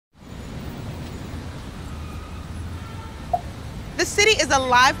The city is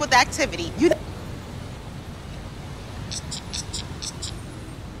alive with activity.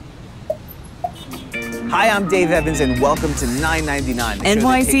 Hi, I'm Dave Evans, and welcome to $9.99.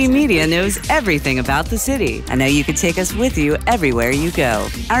 NYC Media knows everything about the city, and now you can take us with you everywhere you go.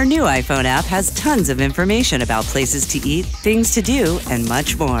 Our new iPhone app has tons of information about places to eat, things to do, and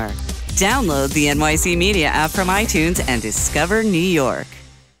much more. Download the NYC Media app from iTunes and discover New York.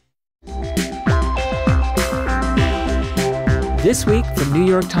 This week from New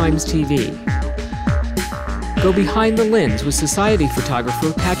York Times TV. Go behind the lens with society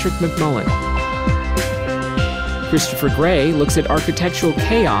photographer Patrick McMullan. Christopher Gray looks at architectural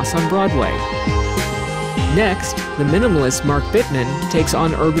chaos on Broadway. Next, the minimalist Mark Bittman takes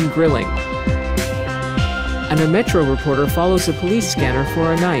on urban grilling. And a Metro reporter follows a police scanner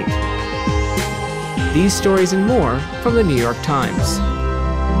for a night. These stories and more from the New York Times.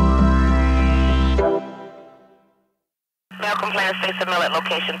 Male complainant states a male at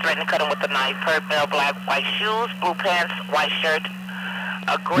location threatened to cut him with a knife. Heard male, black, white shoes, blue pants, white shirt.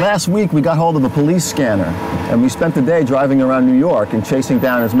 Last week, we got hold of a police scanner, and we spent the day driving around New York and chasing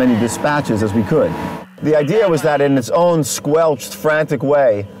down as many dispatches as we could. The idea was that in its own squelched, frantic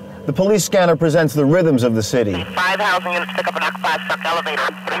way, the police scanner presents the rhythms of the city. 5 housing units pick up an occupied truck elevator.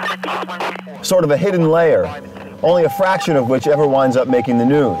 Sort of a hidden layer, only a fraction of which ever winds up making the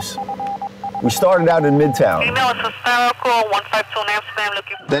news. We started out in Midtown. Female is hysterical, 152 in Amsterdam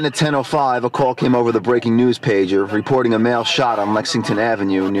looking. Then at 10:05, a call came over the breaking news pager reporting a male shot on Lexington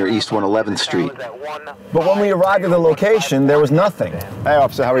Avenue near East 111th Street. But when we arrived at the location, there was nothing. Hey,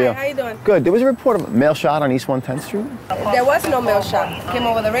 officer, how are you? How you doing? Good. There was a report of a male shot on East 110th Street? There was no male shot. It came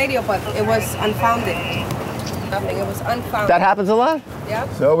over the radio, but it was unfounded. Nothing. It was unfounded. That happens a lot? Yeah.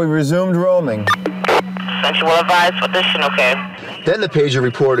 So we resumed roaming. Sexual advice for addition, okay. Then the pager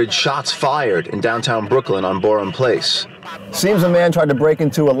reported shots fired in downtown Brooklyn on Borum Place. Seems a man tried to break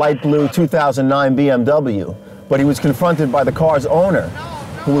into a light blue 2009 BMW, but he was confronted by the car's owner,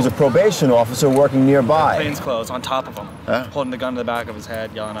 who was a probation officer working nearby. Plainclothes on top of him, holding the gun to the back of his head,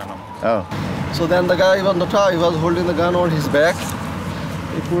 yelling at him. Oh. So then the guy on the top, he was holding the gun on his back.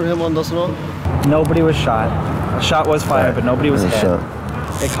 They put him on the snow. Nobody was shot. A shot was fired, but nobody was hit.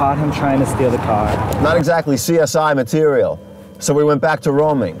 They caught him trying to steal the car. Not exactly CSI material, so we went back to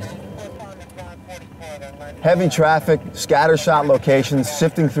roaming. Heavy traffic, scattershot locations,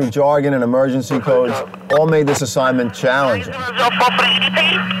 sifting through jargon and emergency codes all made this assignment challenging.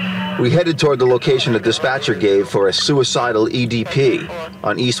 We headed toward the location the dispatcher gave for a suicidal EDP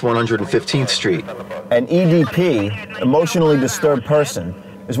on East 115th Street. An EDP, emotionally disturbed person,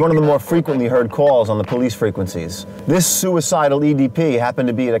 is one of the more frequently heard calls on the police frequencies. This suicidal EDP happened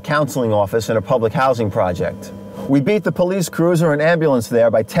to be at a counseling office in a public housing project. We beat the police cruiser and ambulance there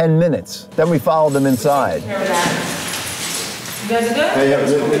by 10 minutes. Then we followed them inside. You guys are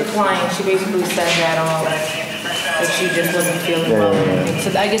good? The client, she basically said that she just wasn't feeling well.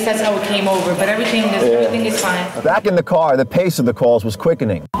 So I guess that's how it came over, but everything is fine. Back in the car, the pace of the calls was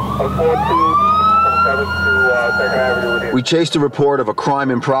quickening. We chased a report of a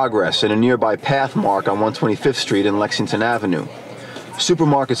crime in progress in a nearby path mark on 125th Street and Lexington Avenue.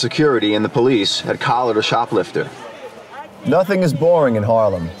 Supermarket security and the police had collared a shoplifter. Nothing is boring in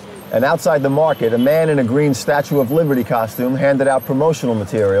Harlem. And outside the market, a man in a green Statue of Liberty costume handed out promotional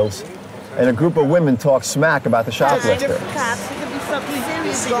materials, and a group of women talked smack about the shoplifter. They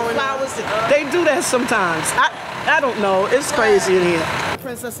do that sometimes. I don't know. It's crazy in here.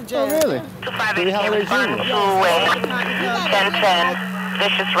 Princess of Jazz. Oh, really? 1010,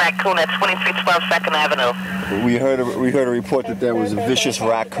 vicious raccoon at 2312 2nd Avenue. We heard a report that there was a vicious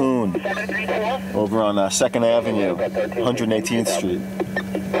raccoon over on 2nd Avenue, 118th Street.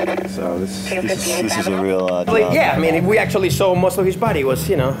 So this is a real job. Yeah, I mean, we actually saw most of his body was,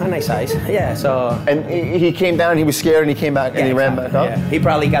 a nice size. Yeah, so. And he came down, he was scared, and he came back, and he ran back up? Yeah, he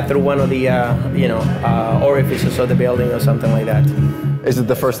probably got through one of the, orifices of the building or something like that. Is it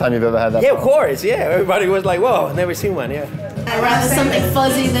the first time you've ever had that? Yeah, of course, yeah. Everybody was like, whoa, never seen one, yeah. I'd rather something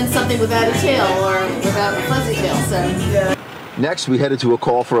fuzzy than something without a tail or without a fuzzy tail, so. Next, we headed to a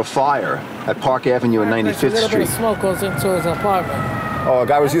call for a fire at Park Avenue and 95th Street. A little bit of smoke goes into his apartment. Oh, a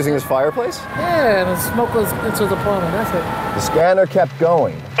guy was using his fireplace? Yeah, and the smoke goes into his apartment, that's it. The scanner kept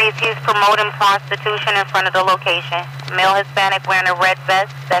going. Safety is promoting prostitution in front of the location. Male Hispanic wearing a red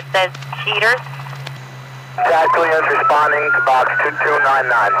vest that says cheaters. Exactly is responding to box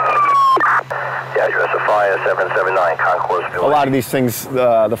 2299. The address of fire 779 Concourse Building. A lot of these things,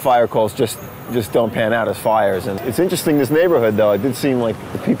 the fire calls just don't pan out as fires. And it's interesting, this neighborhood, though. It did seem like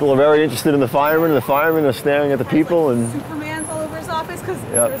the people are very interested in the firemen, and the firemen are staring at the people. And Superman's all over his office because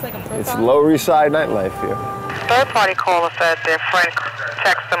yep, there's like a profile. it's Lower East Side nightlife here. third-party caller said their friend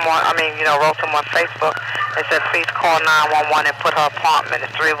texted them wrote them on Facebook and said, please call 911 and put her apartment.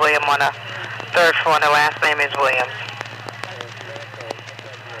 It's 3 William on the 3rd floor, and the last name is Williams.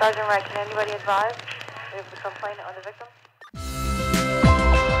 Sergeant Wright, can anybody advise if the complainant or the victim?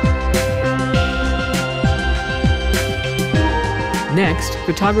 Next,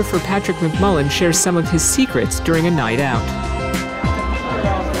 photographer Patrick McMullan shares some of his secrets during a night out.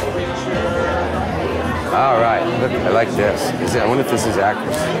 All right, look, I like this. I wonder if this is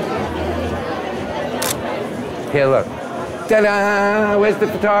accurate. Here, look. Ta-da! Where's the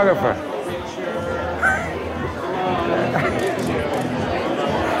photographer?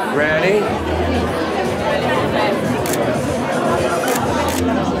 Ready?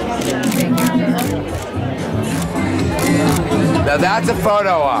 Now that's a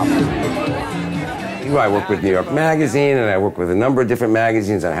photo op. I work with New York Magazine, and I work with a number of different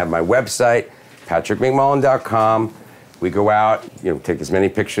magazines. I have my website, patrickmcmullan.com. We go out, take as many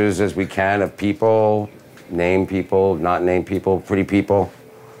pictures as we can of people, name people, not name people, pretty people,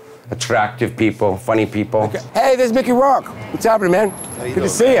 attractive people, funny people. Okay. Hey, there's Mickey Rourke. What's happening, man? Good to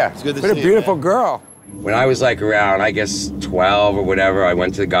see you. It's good to see you. What a beautiful girl. When I was around, I guess 12 or whatever, I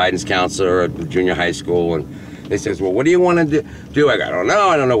went to the guidance counselor at the junior high school, and they says, well, what do you want to do? I go, I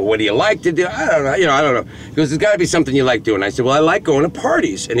don't know. What do you like to do? I don't know. I don't know. He goes, there's got to be something you like doing. I said, well, I like going to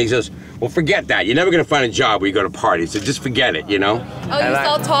parties. And he says, well, forget that. You're never going to find a job where you go to parties, so just forget it, Oh, you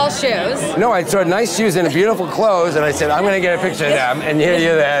sell tall shoes? No, I saw nice shoes and beautiful clothes, and I said, I'm going to get a picture of them. And here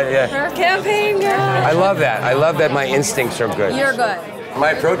you're there. Yeah. Her campaign girl. I love that. I love that my instincts are good. You're good.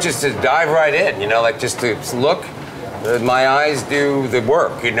 My approach is to dive right in, just to look. My eyes do the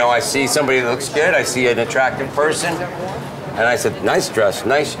work. I see somebody that looks good. I see an attractive person. And I said, nice dress,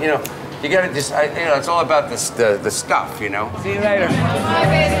 nice, you gotta just, it's all about the stuff, See you later. Bye,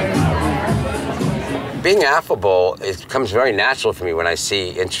 baby. Being affable, it comes very natural for me when I see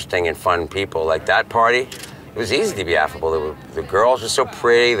interesting and fun people. Like that party, it was easy to be affable. The girls were so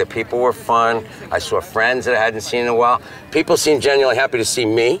pretty, the people were fun. I saw friends that I hadn't seen in a while. People seemed genuinely happy to see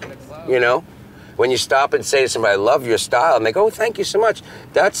me, When you stop and say to somebody, I love your style, and they go, oh, thank you so much.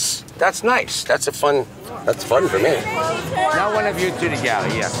 That's nice. That's fun for me. Now one of you two together,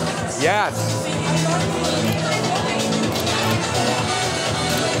 yeah. Yes.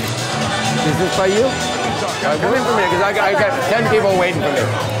 Is this by you? Come in for me, because I got 10 people waiting for me.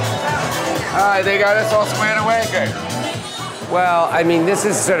 All right, they got us all squared away? Good. Well, this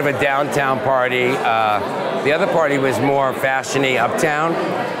is sort of a downtown party. The other party was more fashion-y uptown.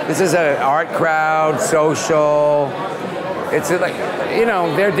 This is an art crowd, social. It's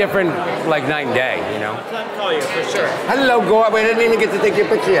they're different like night and day, I'll call you for sure. Hello, go up. I didn't even get to take your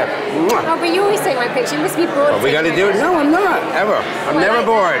picture yet. Oh, but you always take my picture. You must be bored. Well, we got to do it. No, I'm not, ever. I'm never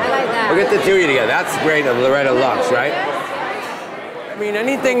bored. I like that. We'll get the two of you together. That's great of Loretta Lux, right?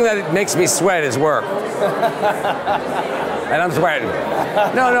 Anything that makes me sweat is work. And I'm sweating.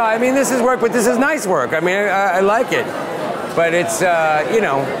 No, this is work, but this is nice work. I like it. But it's,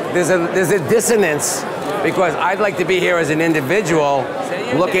 there's a dissonance because I'd like to be here as an individual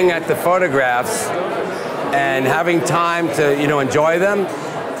looking at the photographs and having time to, enjoy them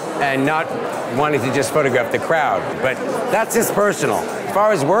and not wanting to just photograph the crowd. But that's just personal. As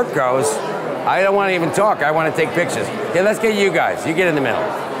far as work goes, I don't want to even talk. I want to take pictures. Yeah, let's get you guys. You get in the middle.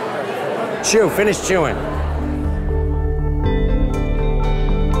 Chew, finish chewing.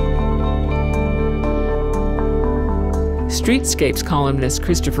 Streetscapes columnist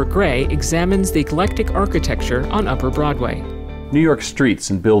Christopher Gray examines the eclectic architecture on Upper Broadway. New York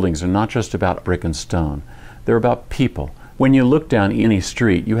streets and buildings are not just about brick and stone. They're about people. When you look down any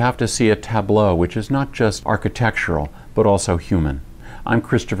street, you have to see a tableau which is not just architectural, but also human. I'm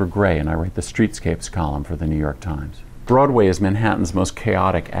Christopher Gray, and I write the Streetscapes column for the New York Times. Broadway is Manhattan's most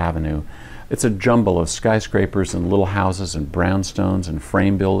chaotic avenue. It's a jumble of skyscrapers and little houses and brownstones and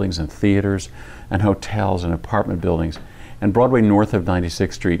frame buildings and theaters and hotels and apartment buildings. And Broadway north of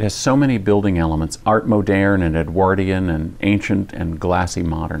 96th Street has so many building elements, art moderne and Edwardian and ancient and glassy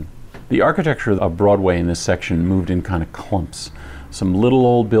modern. The architecture of Broadway in this section moved in kind of clumps. Some little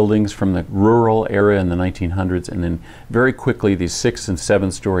old buildings from the rural area in the 1900s, and then very quickly these 6- and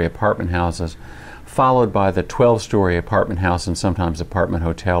 7-story apartment houses, followed by the 12-story apartment house and sometimes apartment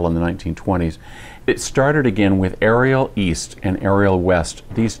hotel in the 1920s. It started again with Ariel East and Ariel West.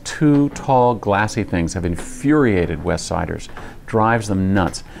 These two tall, glassy things have infuriated West Siders, drives them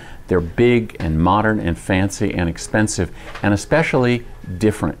nuts. They're big and modern and fancy and expensive, and especially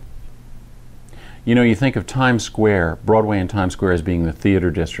different. You think of Times Square, Broadway and Times Square as being the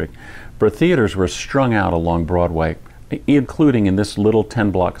theater district, but theaters were strung out along Broadway, including in this little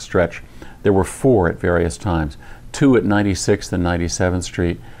 10-block stretch, There were 4 at various times, 2 at 96th and 97th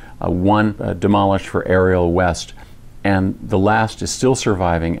Street, 1 demolished for Ariel West, and the last is still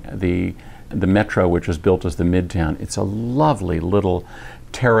surviving, the Metro, which was built as the Midtown. It's a lovely little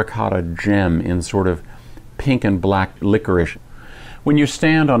terracotta gem in sort of pink and black licorice. When you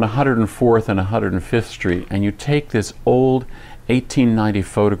stand on 104th and 105th Street and you take this old 1890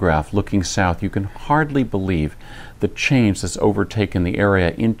 photograph looking south, you can hardly believe the change that's overtaken the area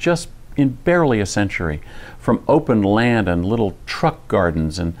in barely a century. From open land and little truck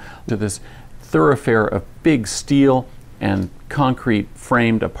gardens and to this thoroughfare of big steel and concrete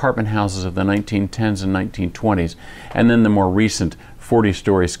framed apartment houses of the 1910s and 1920s, and then the more recent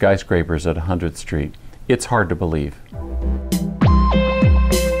 40-story skyscrapers at 100th Street. It's hard to believe.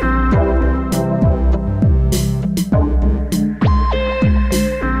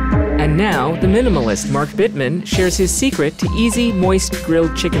 And now, the minimalist Mark Bittman shares his secret to easy, moist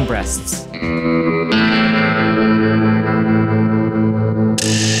grilled chicken breasts.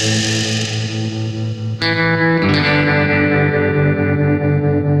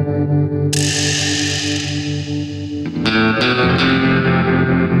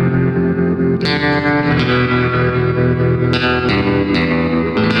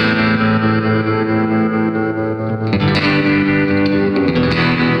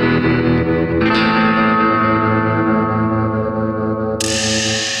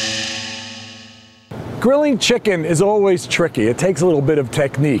 Grilling chicken is always tricky. It takes a little bit of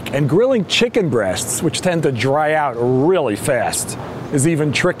technique. And grilling chicken breasts, which tend to dry out really fast, is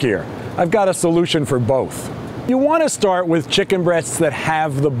even trickier. I've got a solution for both. You want to start with chicken breasts that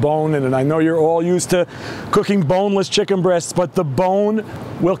have the bone in it. I know you're all used to cooking boneless chicken breasts, but the bone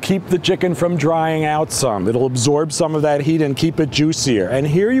will keep the chicken from drying out some. It'll absorb some of that heat and keep it juicier. And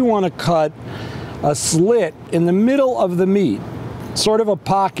here you want to cut a slit in the middle of the meat, sort of a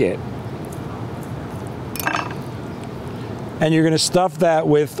pocket. And you're going to stuff that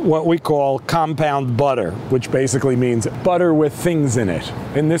with what we call compound butter, which basically means butter with things in it.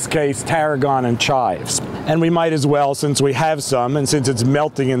 In this case, tarragon and chives. And we might as well, since we have some, and since it's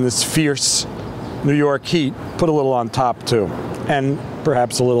melting in this fierce New York heat, put a little on top too. And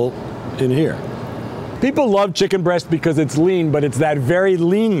perhaps a little in here. People love chicken breast because it's lean, but it's that very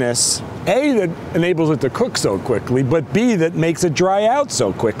leanness, A, that enables it to cook so quickly, but B, that makes it dry out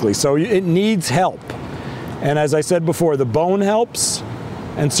so quickly. So it needs help. And as I said before, the bone helps,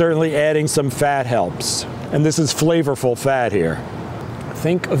 and certainly adding some fat helps. And this is flavorful fat here.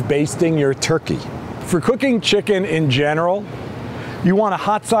 Think of basting your turkey. For cooking chicken in general, you want a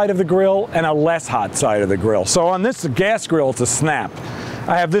hot side of the grill and a less hot side of the grill. So on this gas grill, it's a snap.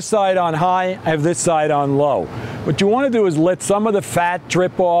 I have this side on high, I have this side on low. What you want to do is let some of the fat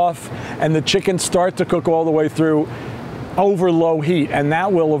drip off and the chicken start to cook all the way through over low heat, and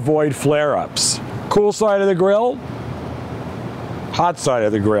that will avoid flare-ups. Cool side of the grill, hot side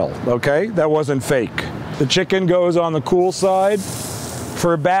of the grill, okay? That wasn't fake. The chicken goes on the cool side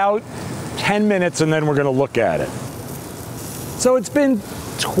for about 10 minutes and then we're gonna look at it. So it's been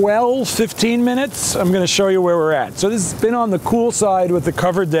 12, 15 minutes. I'm gonna show you where we're at. So this has been on the cool side with the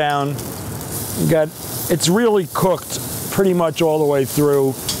cover down. It's really cooked pretty much all the way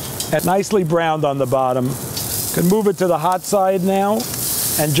through, and nicely browned on the bottom. Can move it to the hot side now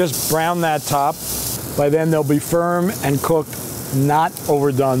and just brown that top. By then they'll be firm and cooked, not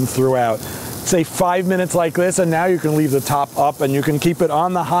overdone throughout. Say 5 minutes like this, and now you can leave the top up and you can keep it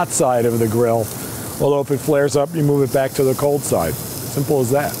on the hot side of the grill. Although if it flares up, you move it back to the cold side. Simple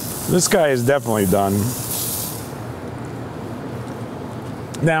as that. This guy is definitely done.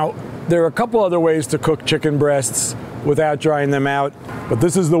 Now, there are a couple other ways to cook chicken breasts without drying them out, but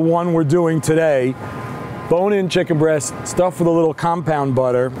this is the one we're doing today. Bone-in chicken breast stuffed with a little compound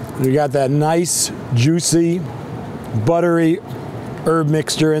butter. You got that nice, juicy, buttery herb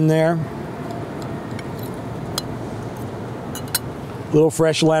mixture in there. Little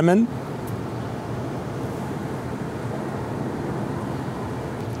fresh lemon.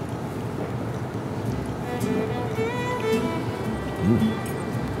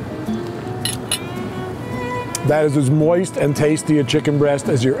 That is as moist and tasty a chicken breast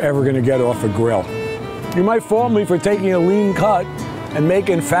as you're ever going to get off a grill. You might fault me for taking a lean cut and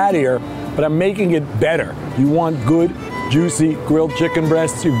making fattier, but I'm making it better. You want good, juicy grilled chicken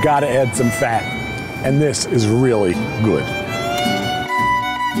breasts, you've got to add some fat. And this is really good.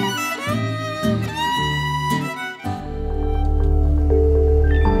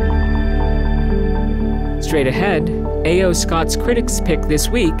 Straight ahead, A.O. Scott's Critics' Pick this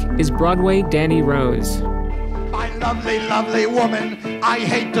week is Broadway Danny Rose. I lovely, lovely woman. I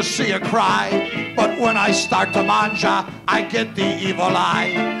hate to see her cry, but when I start to manja, I get the evil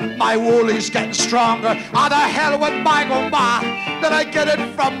eye. My woolie's getting stronger. How the hell with my gumba? Then I get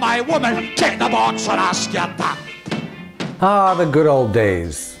it from my woman. Kick the box and ask ya that. Ah, the good old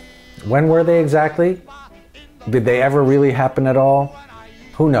days. When were they exactly? Did they ever really happen at all?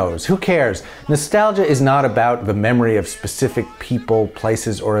 Who knows? Who cares? Nostalgia is not about the memory of specific people,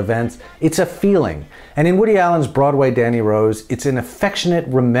 places, or events. It's a feeling. And in Woody Allen's Broadway Danny Rose, it's an affectionate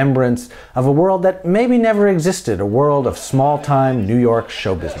remembrance of a world that maybe never existed, a world of small-time New York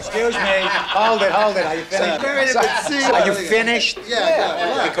show business. Excuse me. Hold it. Are you finished? Are you finished?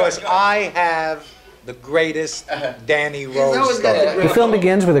 Yeah. Because I have the greatest Danny Rose story. The film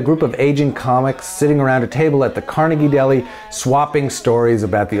begins with a group of aging comics sitting around a table at the Carnegie Deli, swapping stories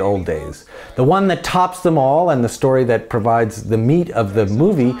about the old days. The one that tops them all, and the story that provides the meat of the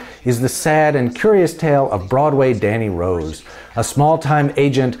movie, is the sad and curious tale of Broadway Danny Rose, a small-time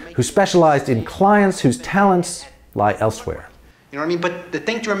agent who specialized in clients whose talents lie elsewhere. You know what I mean? But the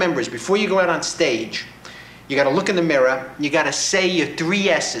thing to remember is before you go out on stage, you got to look in the mirror, you got to say your 3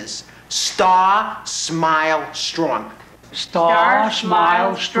 S's. Star, smile, strong. Star,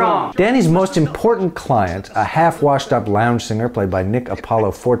 smile, strong. Danny's most important client, a half-washed-up lounge singer played by Nick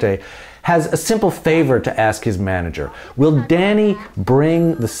Apollo Forte, has a simple favor to ask his manager. Will Danny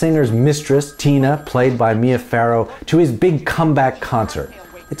bring the singer's mistress, Tina, played by Mia Farrow, to his big comeback concert?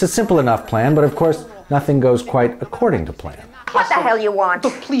 It's a simple enough plan, but of course, nothing goes quite according to plan. What the hell you want?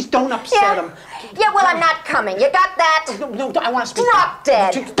 Look, please don't upset him. Yeah, well, I'm not coming. You got that? No, I want to speak. Drop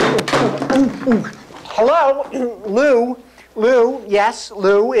dead. Hello, Lou, yes,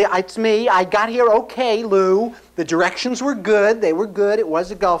 Lou, it's me. I got here okay, Lou. The directions were good. They were good. It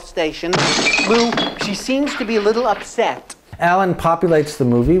was a Gulf station. Lou, she seems to be a little upset. Allen populates the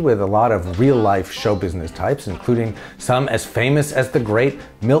movie with a lot of real-life show business types, including some as famous as the great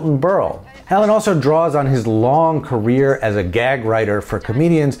Milton Berle. Allen also draws on his long career as a gag writer for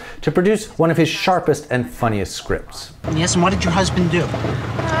comedians to produce one of his sharpest and funniest scripts. Yes, and what did your husband do?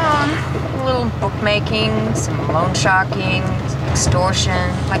 A little bookmaking, some loan sharking, extortion,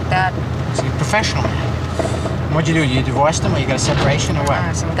 like that. So you're a professional. What'd you do? You divorced him or you got a separation or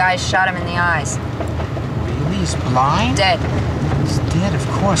what? Some guy shot him in the eyes. Really? He's blind? Dead. He's dead, of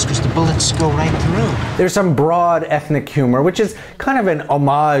course, because the bullets go right through. There's some broad ethnic humor, which is kind of an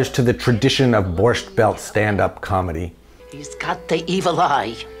homage to the tradition of Borscht Belt stand-up comedy. He's got the evil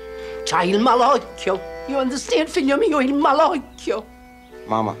eye. Child malocchio. You understand, figlio mio, il malocchio.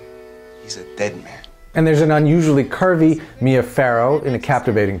 Mama, he's a dead man. And there's an unusually curvy Mia Farrow in a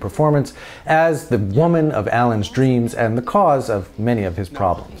captivating performance as the woman of Allen's dreams and the cause of many of his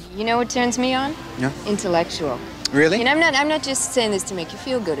problems. You know what turns me on? No. Intellectual. Really? And I'm not just saying this to make you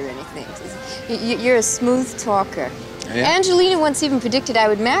feel good or anything. You're a smooth talker. Yeah? Angelina once even predicted I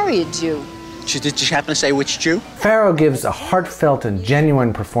would marry a Jew. Did she happen to say which Jew? Farrow gives a heartfelt and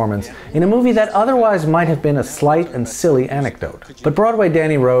genuine performance in a movie that otherwise might have been a slight and silly anecdote. But Broadway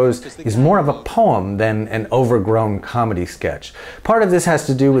Danny Rose is more of a poem than an overgrown comedy sketch. Part of this has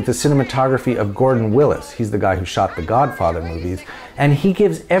to do with the cinematography of Gordon Willis. He's the guy who shot the Godfather movies, and he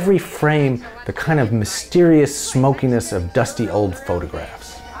gives every frame the kind of mysterious smokiness of dusty old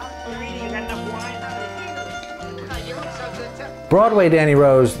photographs. Broadway Danny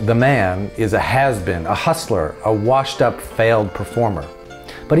Rose, the man, is a has-been, a hustler, a washed-up, failed performer.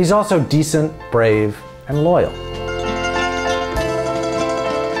 But he's also decent, brave, and loyal.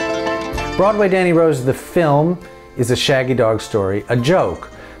 Broadway Danny Rose, the film, is a shaggy dog story, a joke.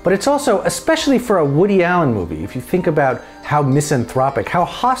 But it's also, especially for a Woody Allen movie, if you think about how misanthropic, how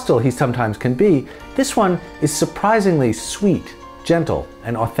hostile he sometimes can be, this one is surprisingly sweet, gentle,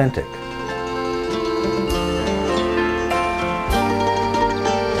 and authentic.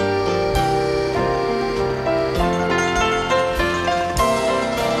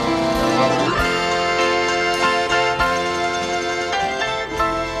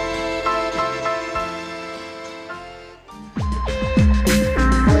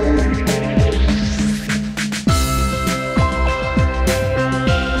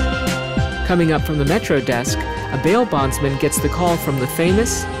 Coming up from the Metro desk, a bail bondsman gets the call from the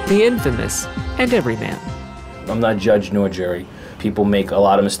famous, the infamous, and everyman. I'm not judge nor jury. People make a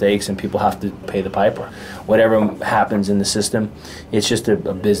lot of mistakes and people have to pay the piper. Whatever happens in the system, it's just a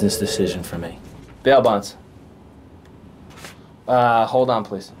business decision for me. Bail bonds. Hold on,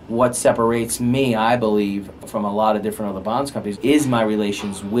 please. What separates me, I believe, from a lot of different other bonds companies is my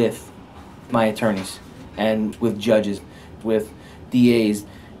relations with my attorneys and with judges, with DAs.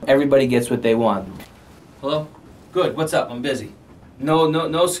 Everybody gets what they want. Hello? Good, what's up? I'm busy.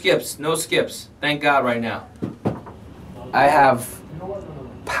 No skips, no skips. Thank God right now. I have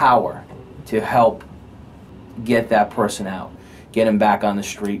power to help get that person out, get him back on the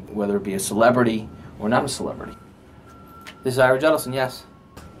street, whether it be a celebrity or not a celebrity. This is Ira Judelson, yes.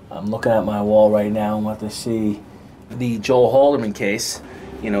 I'm looking at my wall right now and want to see the Joel Halderman case.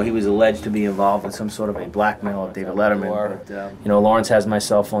 You know, he was alleged to be involved in some sort of a blackmail of David Letterman. But, you know, Lawrence has my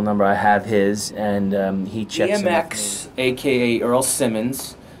cell phone number, I have his, and he checks DMX, a.k.a. Earl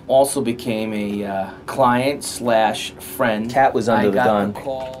Simmons, also became a client slash friend. Cat was under the gun.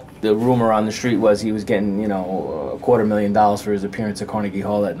 The rumor on the street was he was getting, you know, $250,000 for his appearance at Carnegie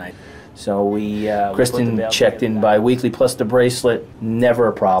Hall that night. So Kristen checked in bi-weekly, plus the bracelet, never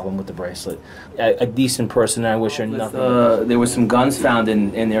a problem with the bracelet. A decent person, I wish her nothing. There was some guns found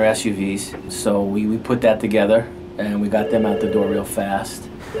in their SUVs, so we put that together, and we got them out the door real fast.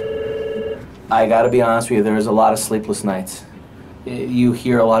 I gotta be honest with you, there is a lot of sleepless nights. You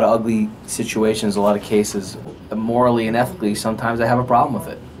hear a lot of ugly situations, a lot of cases. Morally and ethically, sometimes I have a problem with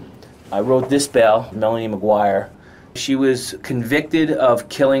it. I wrote this bail, Melanie McGuire. She was convicted of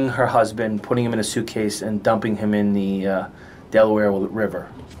killing her husband, putting him in a suitcase, and dumping him in the Delaware River.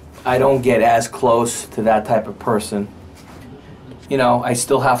 I don't get as close to that type of person. You know, I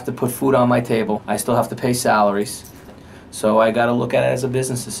still have to put food on my table. I still have to pay salaries. So I got to look at it as a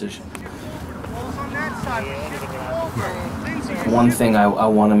business decision. One thing I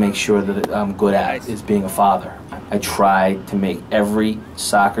want to make sure that I'm good at is being a father. I try to make every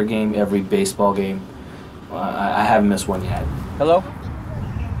soccer game, every baseball game. I haven't missed one yet. Hello?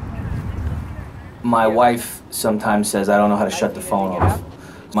 My wife sometimes says I don't know how to shut the phone off.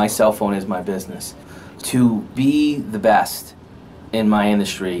 My cell phone is my business. To be the best in my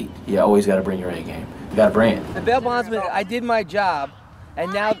industry, you always got to bring your A game. You got to bring it. The bail bondsman, I did my job,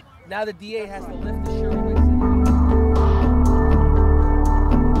 and now the DA has to lift the shirt.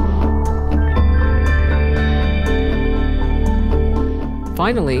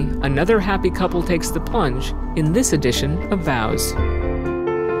 Finally, another happy couple takes the plunge in this edition of Vows.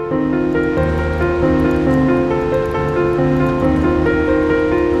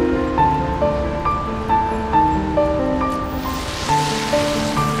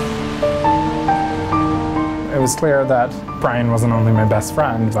 It was clear that Brian wasn't only my best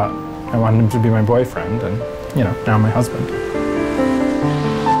friend, but I wanted him to be my boyfriend and, you know, now my husband.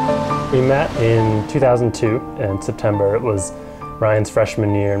 We met in 2002 in September. It was Ryan's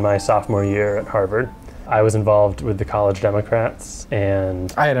freshman year and my sophomore year at Harvard. I was involved with the College Democrats,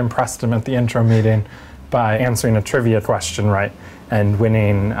 and I had impressed him at the intro meeting by answering a trivia question right and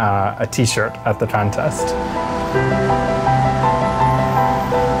winning a t-shirt at the contest.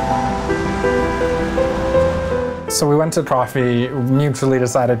 So we went to coffee, mutually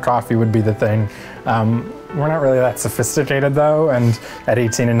decided coffee would be the thing. We're not really that sophisticated though, and at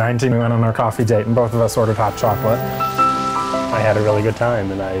 18 and 19 we went on our coffee date and both of us ordered hot chocolate. I had a really good time,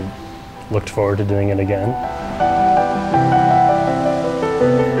 and I looked forward to doing it again.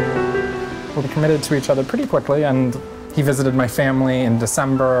 We committed to each other pretty quickly, and he visited my family in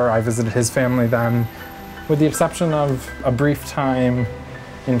December. I visited his family then. With the exception of a brief time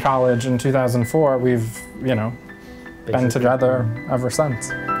in college in 2004, we've, you know, been together ever since.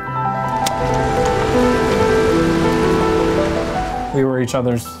 We were each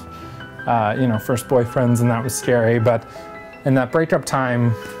other's, you know, first boyfriends, and that was scary, but in that breakup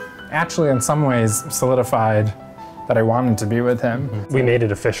time, actually in some ways solidified that I wanted to be with him. We made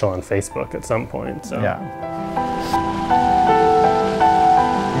it official on Facebook at some point, so. Yeah.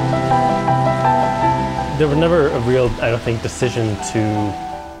 There was never a real, I don't think, decision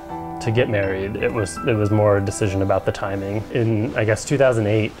to get married. It was more a decision about the timing. In, I guess,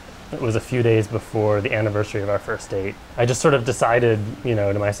 2008, it was a few days before the anniversary of our first date. I just sort of decided, you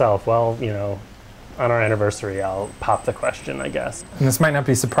know, to myself, well, you know, on our anniversary, I'll pop the question, I guess. And this might not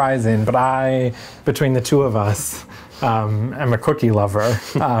be surprising, but I, between the two of us, am a cookie lover,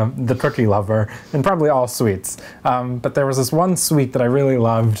 the cookie lover, and probably all sweets. But there was this one sweet that I really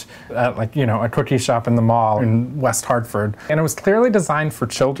loved at, like, you know, a cookie shop in the mall in West Hartford. And it was clearly designed for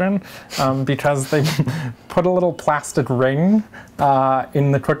children because they put a little plastic ring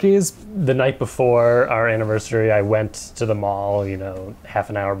in the cookies. The night before our anniversary, I went to the mall, you know, half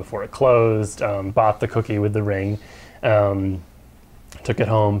an hour before it closed, bought the cookie with the ring. Took it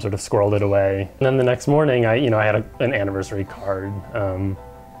home, sort of squirreled it away. And then the next morning, I had an anniversary card.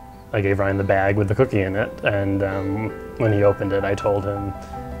 I gave Ryan the bag with the cookie in it, and when he opened it, I told him,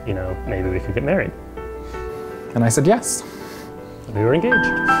 you know, maybe we could get married. And I said yes. We were engaged.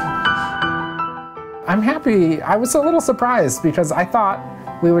 I'm happy. I was a little surprised because I thought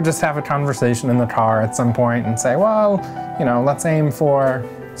we would just have a conversation in the car at some point and say, well, you know, let's aim for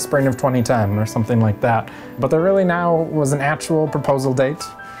spring of 2010 or something like that. But there really now was an actual proposal date.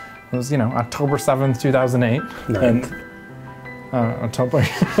 It was, October 7th, 2008. And October.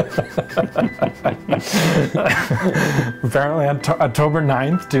 Apparently October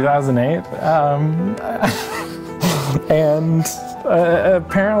 9th, 2008. And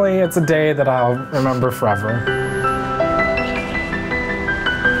apparently it's a day that I'll remember forever.